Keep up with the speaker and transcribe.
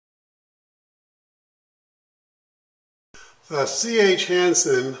CH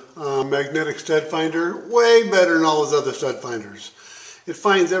HANSON magnetic stud finder, way better than all those other stud finders. It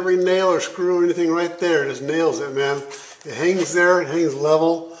finds every nail or screw or anything right there. It just nails it, man. It hangs there, it hangs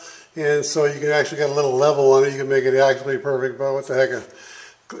level, and so you can actually get a little level on it. You can make it actually perfect, but what the heck,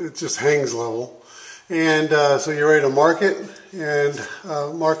 it just hangs level. And so you're ready to mark it, and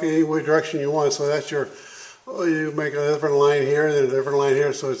mark it any way direction you want. So that's your, you make a different line here and then a different line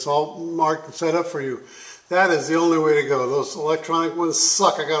here, so it's all marked and set up for you. That is the only way to go. Those electronic ones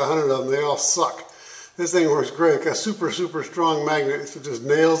suck. I got 100 of them. They all suck. This thing works great. It's got super strong magnet. It just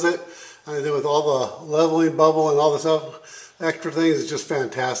nails it. And then with all the leveling bubble and all the stuff, extra things, it's just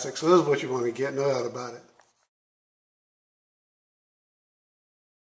fantastic. So this is what you want to get, no doubt about it.